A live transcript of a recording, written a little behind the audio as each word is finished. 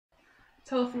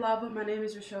Toaiva, my name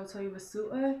is Rachelle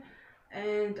Toaiva,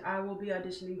 and I will be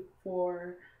auditioning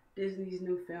for Disney's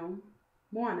new film,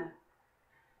 Moana.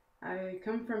 I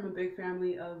come from a big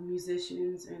family of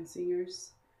musicians and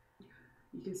singers.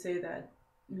 You can say that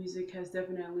music has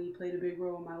definitely played a big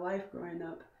role in my life growing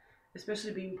up,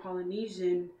 especially being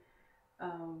Polynesian.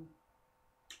 Um,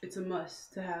 it's a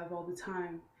must to have all the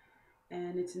time,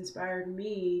 and it's inspired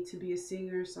me to be a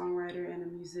singer, songwriter, and a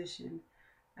musician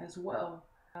as well.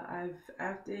 I've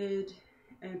acted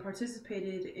and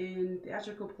participated in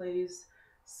theatrical plays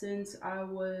since I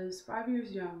was 5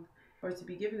 years young. Or to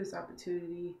be given this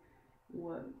opportunity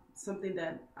was something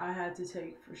that I had to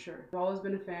take for sure. I've always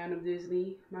been a fan of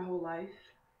Disney my whole life.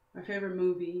 My favorite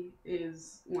movie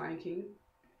is Lion King.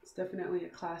 It's definitely a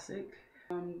classic.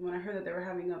 When I heard that they were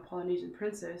having a Polynesian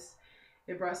Princess,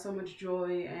 it brought so much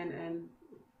joy and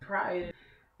pride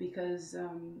because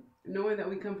knowing that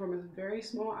we come from a very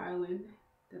small island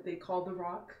that they call the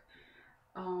Rock,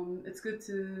 it's good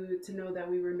to know that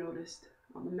we were noticed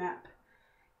on the map.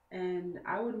 And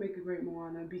I would make a great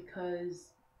Moana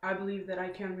because I believe that I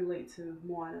can relate to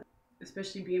Moana,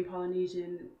 especially being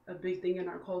Polynesian. A big thing in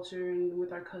our culture and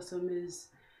with our custom is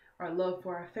our love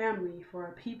for our family, for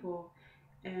our people.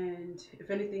 And if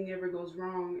anything ever goes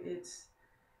wrong, it's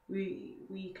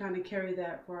we kind of carry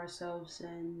that for ourselves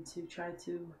and to try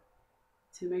to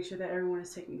make sure that everyone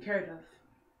is taken care of,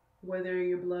 whether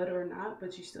you're blood or not,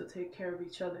 but you still take care of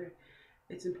each other.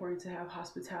 It's important to have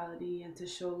hospitality and to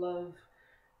show love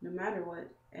no matter what,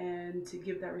 and to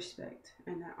give that respect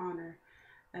and that honor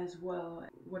as well.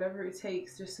 Whatever it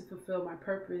takes just to fulfill my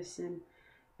purpose and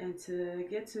to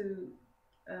get to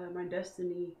my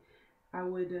destiny, I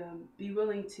would be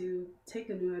willing to take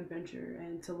a new adventure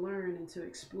and to learn and to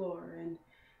explore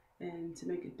and to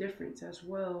make a difference as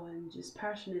well, and just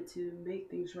passionate to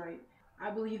make things right. I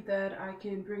believe that I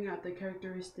can bring out the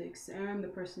characteristics and the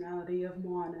personality of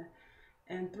Moana,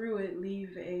 and through it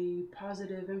leave a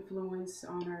positive influence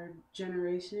on our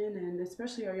generation and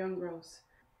especially our young girls.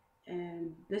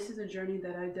 And this is a journey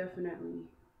that I definitely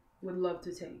would love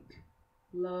to take.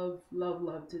 Love, love,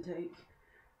 love to take.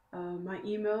 My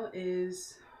email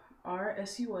is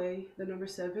rsua, the number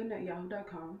 7 at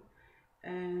yahoo.com.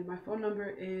 And my phone number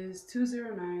is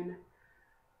 209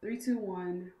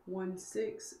 321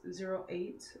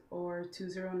 1608 or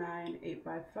 209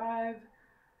 855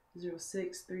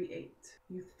 0638.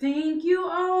 You think you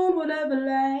own whatever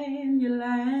land you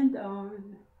land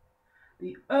on.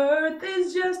 The earth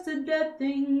is just a dead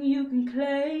thing you can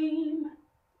claim.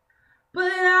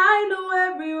 But I know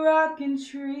every rock and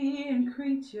tree and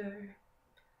creature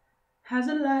has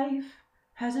a life,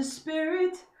 has a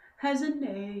spirit, has a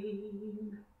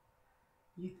name.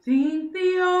 You think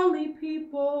the only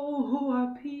people who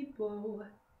are people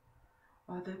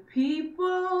are the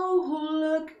people who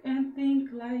look and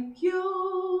think like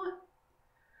you.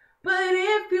 But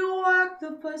if you walk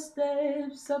the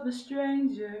footsteps of a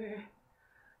stranger,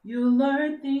 you'll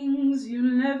learn things you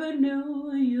never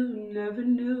knew.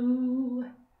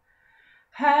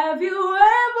 Have you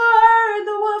ever heard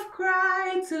the wolf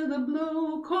cry to the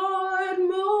blue corn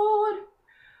moon?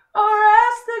 Or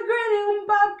ask the grinning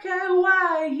bobcat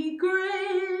why he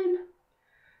grinned?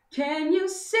 Can you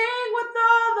sing with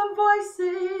all the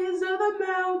voices of the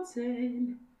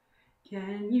mountain?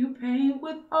 Can you paint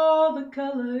with all the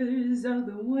colors of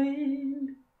the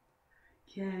wind?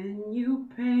 Can you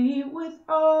paint with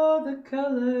all the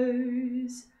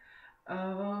colors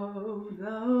of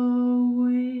the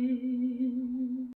wind?